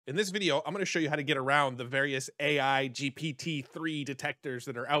In this video, I'm going to show you how to get around the various AI GPT-3 detectors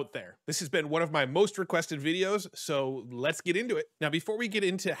that are out there. This has been one of my most requested videos, so let's get into it. Now, before we get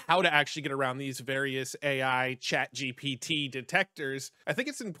into how to actually get around these various AI ChatGPT detectors, I think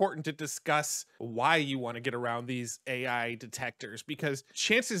it's important to discuss why you want to get around these AI detectors, because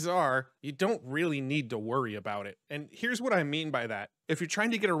chances are you don't really need to worry about it. And here's what I mean by that. If you're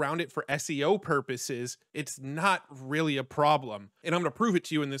trying to get around it for SEO purposes, it's not really a problem. And I'm going to prove it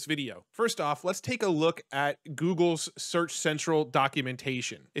to you in this video. First off, let's take a look at Google's Search Central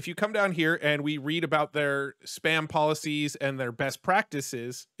documentation. If you come down here and we read about their spam policies and their best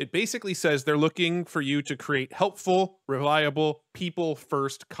practices, it basically says they're looking for you to create helpful, reliable,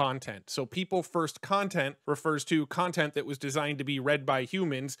 people-first content. So people-first content refers to content that was designed to be read by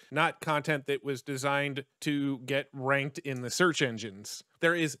humans, not content that was designed to get ranked in the search engines.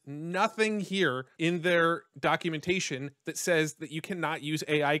 There is nothing here in their documentation that says that you cannot use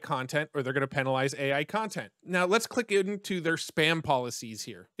AI content or they're going to penalize AI content. Now let's click into their spam policies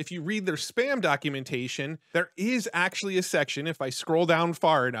here. If you read their spam documentation, there is actually a section, if I scroll down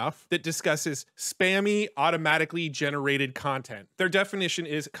far enough, that discusses spammy automatically generated content. Their definition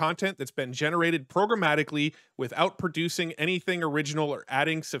is content that's been generated programmatically without producing anything original or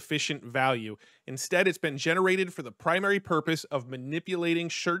adding sufficient value. Instead, it's been generated for the primary purpose of manipulating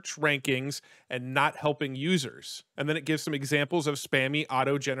search rankings and not helping users. And then it gives some examples of spammy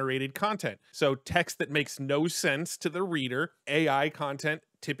auto-generated content. So text that makes no sense to the reader, AI content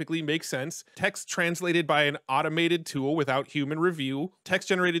typically makes sense, text translated by an automated tool without human review, text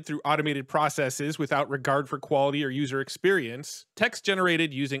generated through automated processes without regard for quality or user experience, text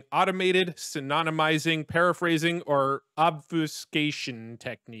generated using automated, synonymizing, paraphrasing, or obfuscation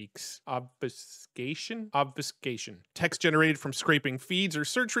techniques. Obfuscation? Text generated from scraping feeds or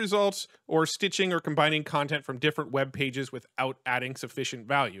search results, or stitching or combining content from different web pages without adding sufficient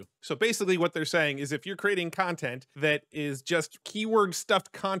value. So basically what they're saying is if you're creating content that is just keyword stuffed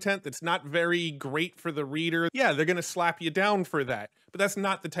content that's not very great for the reader, yeah, they're going to slap you down for that. But that's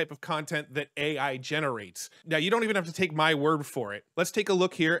not the type of content that AI generates. Now, you don't even have to take my word for it. Let's take a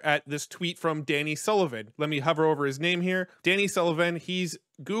look here at this tweet from Danny Sullivan. Let me hover over his name here. Danny Sullivan, he's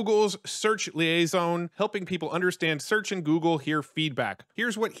Google's search liaison, helping people understand search in Google, hear feedback.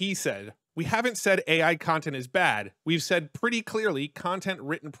 Here's what he said. We haven't said AI content is bad. We've said pretty clearly content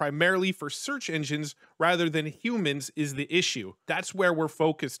written primarily for search engines rather than humans is the issue. That's where we're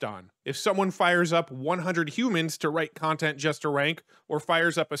focused on. If someone fires up 100 humans to write content just to rank, or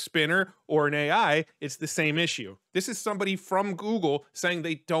fires up a spinner or an AI, it's the same issue. This is somebody from Google saying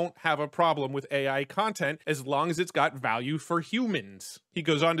they don't have a problem with AI content as long as it's got value for humans. He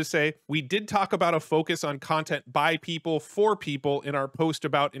goes on to say, we did talk about a focus on content by people for people in our post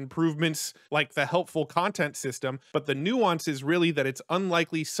about improvements like the helpful content system, but the nuance is really that it's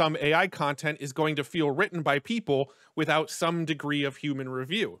unlikely some AI content is going to feel written by people without some degree of human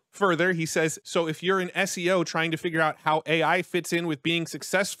review. Further, he says, so if you're an SEO trying to figure out how AI fits in with being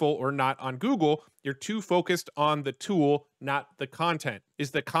successful or not on Google, you're too focused on the tool, not the content.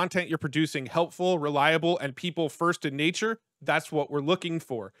 Is the content you're producing helpful, reliable, and people first in nature? That's what we're looking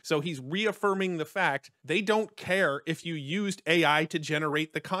for. So he's reaffirming the fact they don't care if you used AI to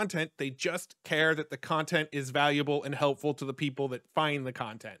generate the content. They just care that the content is valuable and helpful to the people that find the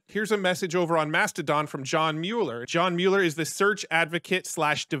content. Here's a message over on Mastodon from John Mueller. John Mueller is the search advocate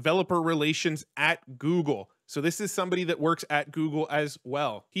 / developer relations at Google. So this is somebody that works at Google as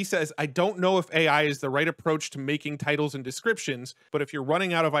well. He says, I don't know if AI is the right approach to making titles and descriptions, but if you're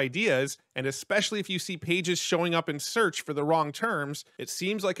running out of ideas, and especially if you see pages showing up in search for the wrong terms, it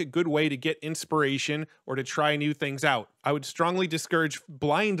seems like a good way to get inspiration or to try new things out. I would strongly discourage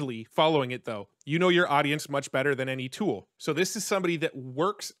blindly following it though. You know your audience much better than any tool. So this is somebody that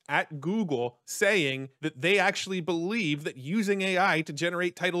works at Google saying that they actually believe that using AI to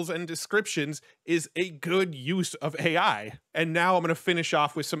generate titles and descriptions is a good use of AI. And now I'm going to finish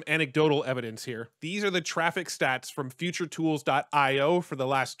off with some anecdotal evidence here. These are the traffic stats from futuretools.io for the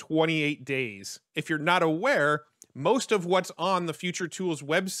last 28 days. If you're not aware, most of what's on the Future Tools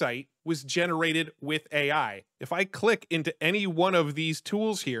website was generated with AI. If I click into any one of these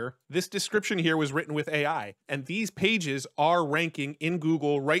tools here, this description here was written with AI, and these pages are ranking in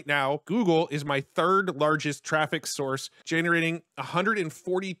Google right now. Google is my third largest traffic source, generating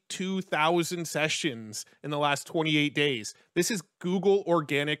 142,000 sessions in the last 28 days. This is Google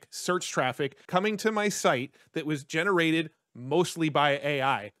organic search traffic coming to my site that was generated mostly by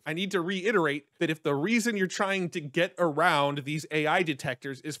AI. I need to reiterate that if the reason you're trying to get around these AI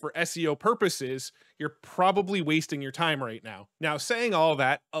detectors is for SEO purposes, you're probably wasting your time right now. Now, saying all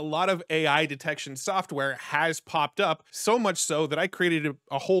that, a lot of AI detection software has popped up, so much so that I created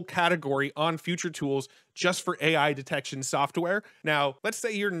a whole category on Future Tools just for AI detection software. Now, let's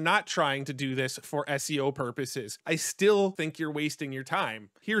say you're not trying to do this for SEO purposes. I still think you're wasting your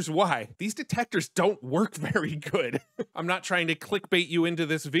time. Here's why. These detectors don't work very good. I'm not trying to clickbait you into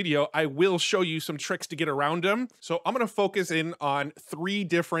this video. I will show you some tricks to get around them. So I'm going to focus in on 3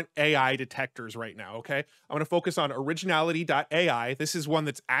 different AI detectors right now, okay? I'm going to focus on Originality.ai. This is one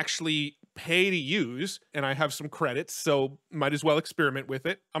that's actually pay to use, and I have some credits, so might as well experiment with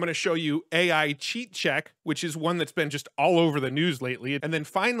it. I'm going to show you AI Cheat Check, which is one that's been just all over the news lately. And then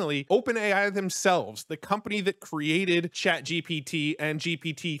finally, OpenAI themselves, the company that created ChatGPT and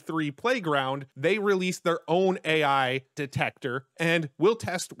GPT-3 Playground, they released their own AI detector, and we'll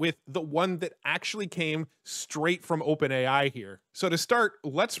test with the one that actually came straight from OpenAI here. So to start,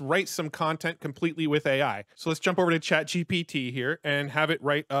 let's write some content completely with AI. So let's jump over to ChatGPT here and have it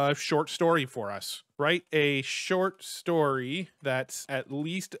write a short story for us. Write a short story that's at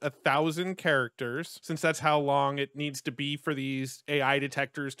least 1,000 characters, since that's how long it needs to be for these AI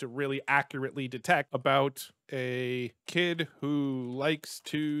detectors to really accurately detect, about a kid who likes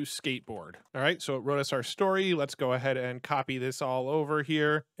to skateboard. All right, so it wrote us our story. Let's go ahead and copy this all over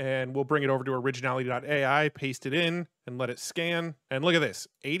here, and we'll bring it over to Originality.ai, paste it in, and let it scan. And look at this,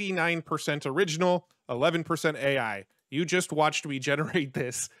 89% original, 11% AI. You just watched me generate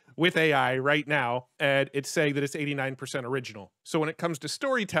this with AI right now, and it's saying that it's 89% original. So when it comes to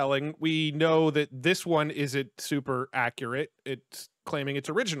storytelling, we know that this one isn't super accurate. It's claiming it's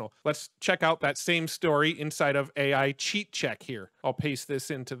original. Let's check out that same story inside of AI Cheat Check here. I'll paste this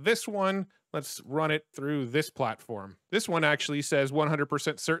into this one. Let's run it through this platform. This one actually says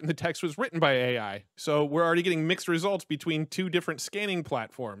 100% certain the text was written by AI. So we're already getting mixed results between 2 different scanning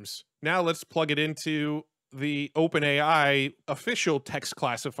platforms. Now let's plug it into the OpenAI official text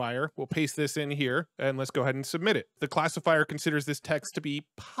classifier. We'll paste this in here and let's go ahead and submit it. The classifier considers this text to be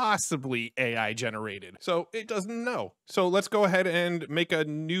possibly AI generated, so it doesn't know. So let's go ahead and make a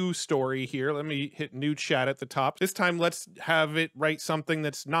new story here. Let me hit new chat at the top. This time, let's have it write something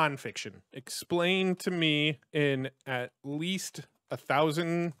that's nonfiction. Explain to me in at least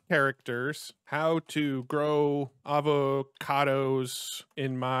 1,000 characters how to grow avocados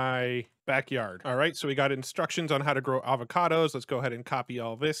in my backyard. All right, so we got instructions on how to grow avocados. Let's go ahead and copy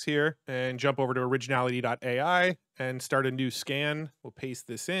all this here and jump over to Originality.ai and start a new scan. We'll paste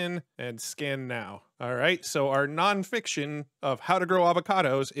this in and scan now. All right, so our nonfiction of how to grow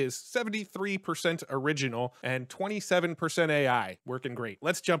avocados is 73% original and 27% AI. Working great.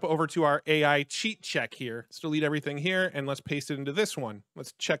 Let's jump over to our AI cheat check here. Let's delete everything here and let's paste it into this one.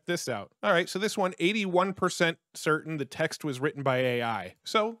 Let's check this out. All right, so this one, 81% certain the text was written by AI.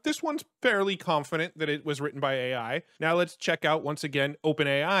 So this one's fairly confident that it was written by AI. Now let's check out once again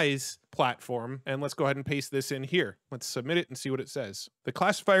OpenAI's platform, and let's go ahead and paste this in here. Let's submit it and see what it says. The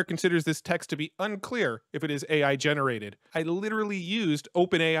classifier considers this text to be unclear if it is AI generated. I literally used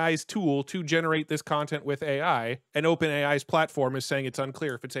OpenAI's tool to generate this content with AI, and OpenAI's platform is saying it's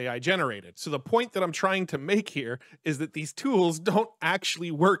unclear if it's AI generated. So the point that I'm trying to make here is that these tools don't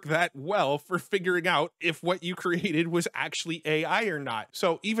actually work that well for figuring out if what you created was actually AI or not.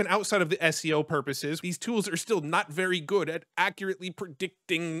 So even outside of the SEO purposes, these tools are still not very good at accurately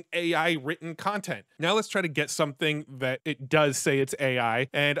predicting AI written content. Now let's try to get something that it does say it's AI,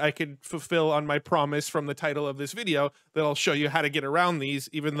 and I can fulfill on my promise from the title of this video that I'll show you how to get around these,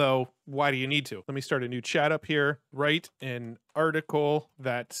 even though why do you need to? Let me start a new chat up here. Write an article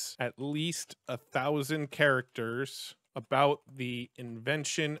that's at least 1,000 characters about the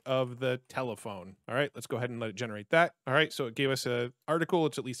invention of the telephone. All right, let's go ahead and let it generate that. All right, so it gave us an article.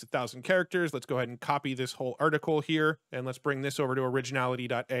 It's at least 1,000 characters. Let's go ahead and copy this whole article here, and let's bring this over to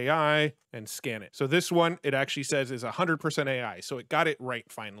Originality.ai and scan it. So this one, it actually says is 100% AI, so it got it right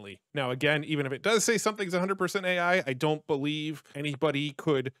finally. Now again, even if it does say something's 100% AI, I don't believe anybody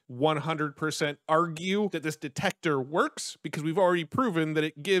could 100% argue that this detector works, because we've already proven that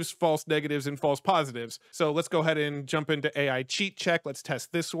it gives false negatives and false positives. So let's go ahead and jump into AI cheat check. Let's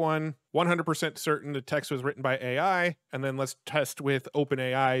test this one. 100% certain the text was written by AI. And then let's test with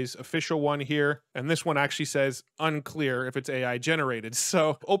OpenAI's official one here. And this one actually says unclear if it's AI generated.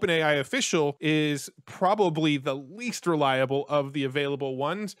 So OpenAI official is probably the least reliable of the available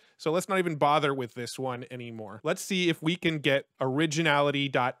ones. So let's not even bother with this one anymore. Let's see if we can get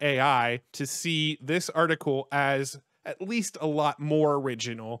Originality.ai to see this article as at least a lot more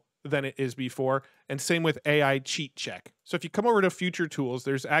original than it is before, and same with AI cheat check. So if you come over to future tools,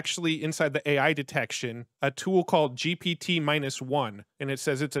 there's actually inside the AI detection a tool called GPT-1, and it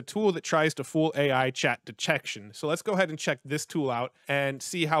says it's a tool that tries to fool AI chat detection. So let's go ahead and check this tool out and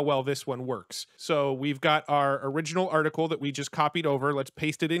see how well this one works. So we've got our original article that we just copied over. Let's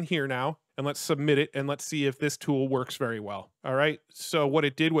paste it in here now. And let's submit it, and let's see if this tool works very well. All right, so what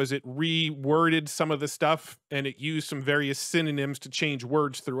it did was it reworded some of the stuff, and it used some various synonyms to change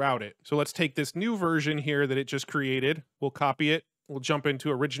words throughout it. So let's take this new version here that it just created. We'll copy it. We'll jump into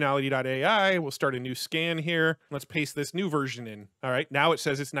Originality.ai. We'll start a new scan here. Let's paste this new version in. All right, now it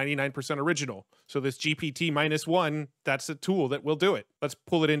says it's 99% original. So this GPT-1, that's a tool that will do it. Let's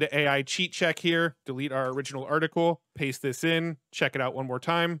pull it into AI cheat check here, delete our original article, paste this in, check it out one more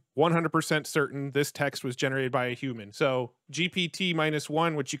time. 100% certain this text was generated by a human. So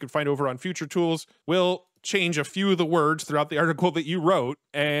GPT-1, which you can find over on Future Tools, will change a few of the words throughout the article that you wrote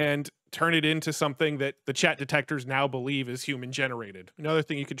and turn it into something that the chat detectors now believe is human generated. Another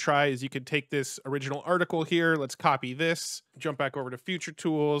thing you could try is you could take this original article here. Let's copy this, jump back over to Future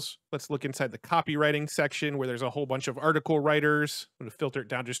Tools. Let's look inside the copywriting section where there's a whole bunch of article writers. I'm going to filter it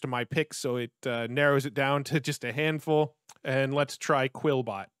down just to my picks so it narrows it down to just a handful. And let's try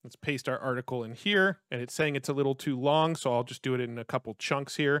Quillbot. Let's paste our article in here, and it's saying it's a little too long, so I'll just do it in a couple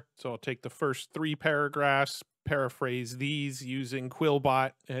chunks here. So I'll take the first 3 paragraphs, paraphrase these using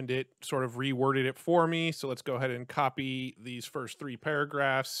Quillbot, and it sort of reworded it for me. So let's go ahead and copy these first 3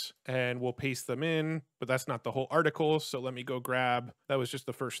 paragraphs, and we'll paste them in, but that's not the whole article. So let me go grab, that was just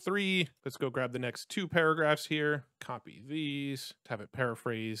the first 3. Let's go grab the next 2 paragraphs here, copy these, have it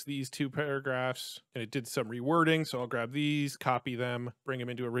paraphrase these 2 paragraphs, and it did some rewording. So I'll grab these, copy them, bring them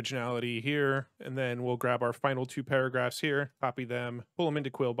into Originality here, and then we'll grab our final 2 paragraphs here, copy them, pull them into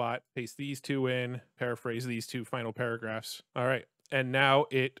Quillbot, paste these 2 in, paraphrase these 2 final paragraphs. All right. And now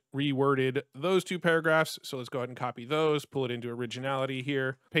it reworded those 2 paragraphs. So let's go ahead and copy those, pull it into Originality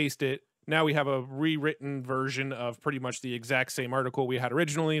here, paste it. Now we have a rewritten version of pretty much the exact same article we had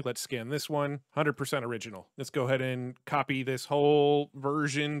originally. Let's scan this one, 100% original. Let's go ahead and copy this whole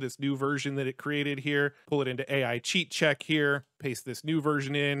version, this new version that it created here, pull it into AI cheat check here, paste this new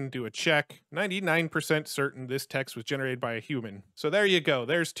version in, do a check. 99% certain this text was generated by a human. So there you go.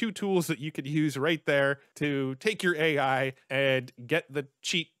 There's 2 tools that you could use right there to take your AI and get the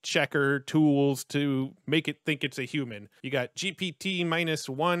cheat checker tools to make it think it's a human. You got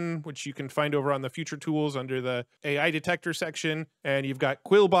GPT-1, which you can find over on the Future Tools under the AI detector section. And you've got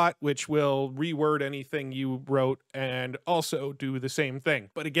Quillbot, which will reword anything you wrote and also do the same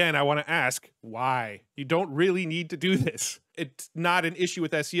thing. But again, I want to ask, why? You don't really need to do this. It's not an issue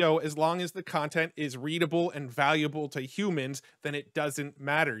with SEO. As long as the content is readable and valuable to humans, then it doesn't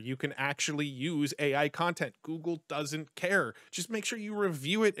matter. You can actually use AI content. Google doesn't care. Just make sure you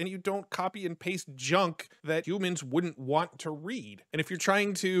review it and you don't copy and paste junk that humans wouldn't want to read. And if you're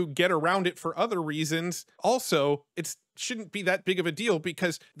trying to get around it for other reasons, also, it shouldn't be that big of a deal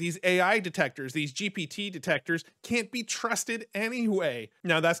because these AI detectors, these GPT detectors, can't be trusted anyway.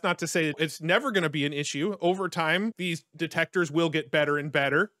 Now, that's not to say it's never going to be an issue. Over time, these detectors will get better and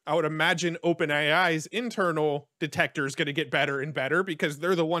better. I would imagine OpenAI's internal detector is going to get better and better because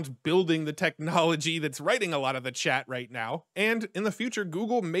they're the ones building the technology that's writing a lot of the chat right now. And in the future,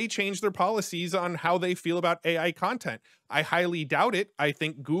 Google may change their policies on how they feel about AI content. I highly doubt it. I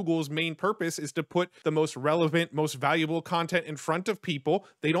think Google's main purpose is to put the most relevant, most valuable content in front of people.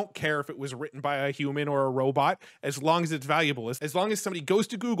 They don't care if it was written by a human or a robot, as long as it's valuable. As long as somebody goes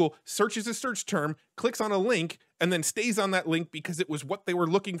to Google, searches a search term, clicks on a link, and then stays on that link because it was what they were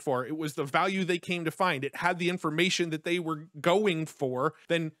looking for. It was the value they came to find. It had the information that they were going for.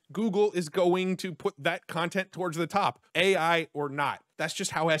 Then Google is going to put that content towards the top, AI or not. That's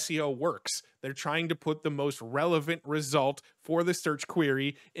just how SEO works. They're trying to put the most relevant result for the search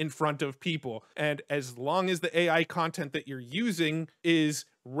query in front of people. And as long as the AI content that you're using is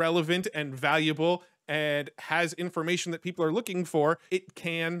relevant and valuable and has information that people are looking for, it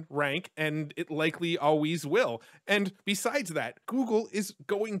can rank, and it likely always will. And besides that, Google is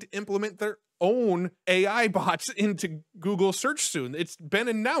going to implement their own AI bots into Google search soon. It's been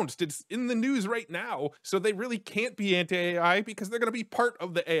announced. It's in the news right now. So they really can't be anti-AI because they're going to be part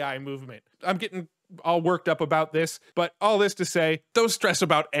of the AI movement. I'm getting all worked up about this, but all this to say, don't stress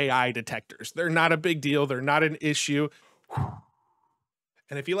about AI detectors. They're not a big deal. They're not an issue.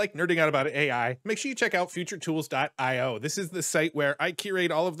 And if you like nerding out about AI, make sure you check out futuretools.io. This is the site where I curate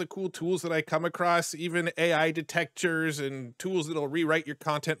all of the cool tools that I come across, even AI detectors and tools that'll rewrite your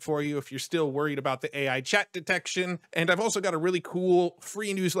content for you if you're still worried about the AI chat detection. And I've also got a really cool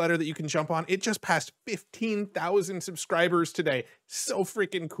free newsletter that you can jump on. It just passed 15,000 subscribers today. So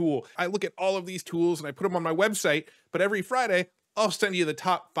freaking cool. I look at all of these tools and I put them on my website, but every Friday, I'll send you the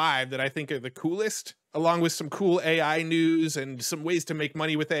top 5 that I think are the coolest, along with some cool AI news and some ways to make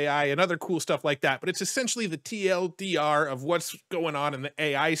money with AI and other cool stuff like that. But it's essentially the TLDR of what's going on in the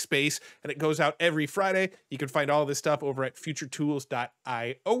AI space, and it goes out every Friday. You can find all this stuff over at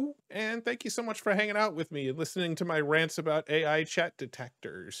futuretools.io. And thank you so much for hanging out with me and listening to my rants about AI chat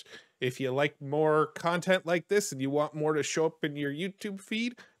detectors. If you like more content like this and you want more to show up in your YouTube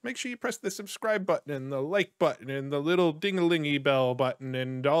feed, make sure you press the subscribe button and the like button and the little ding-a-lingy bell button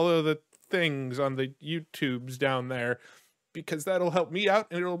and all of the things on the YouTubes down there, because that'll help me out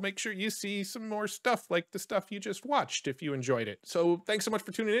and it'll make sure you see some more stuff like the stuff you just watched if you enjoyed it. So thanks so much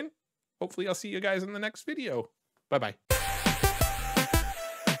for tuning in. Hopefully I'll see you guys in the next video. Bye-bye.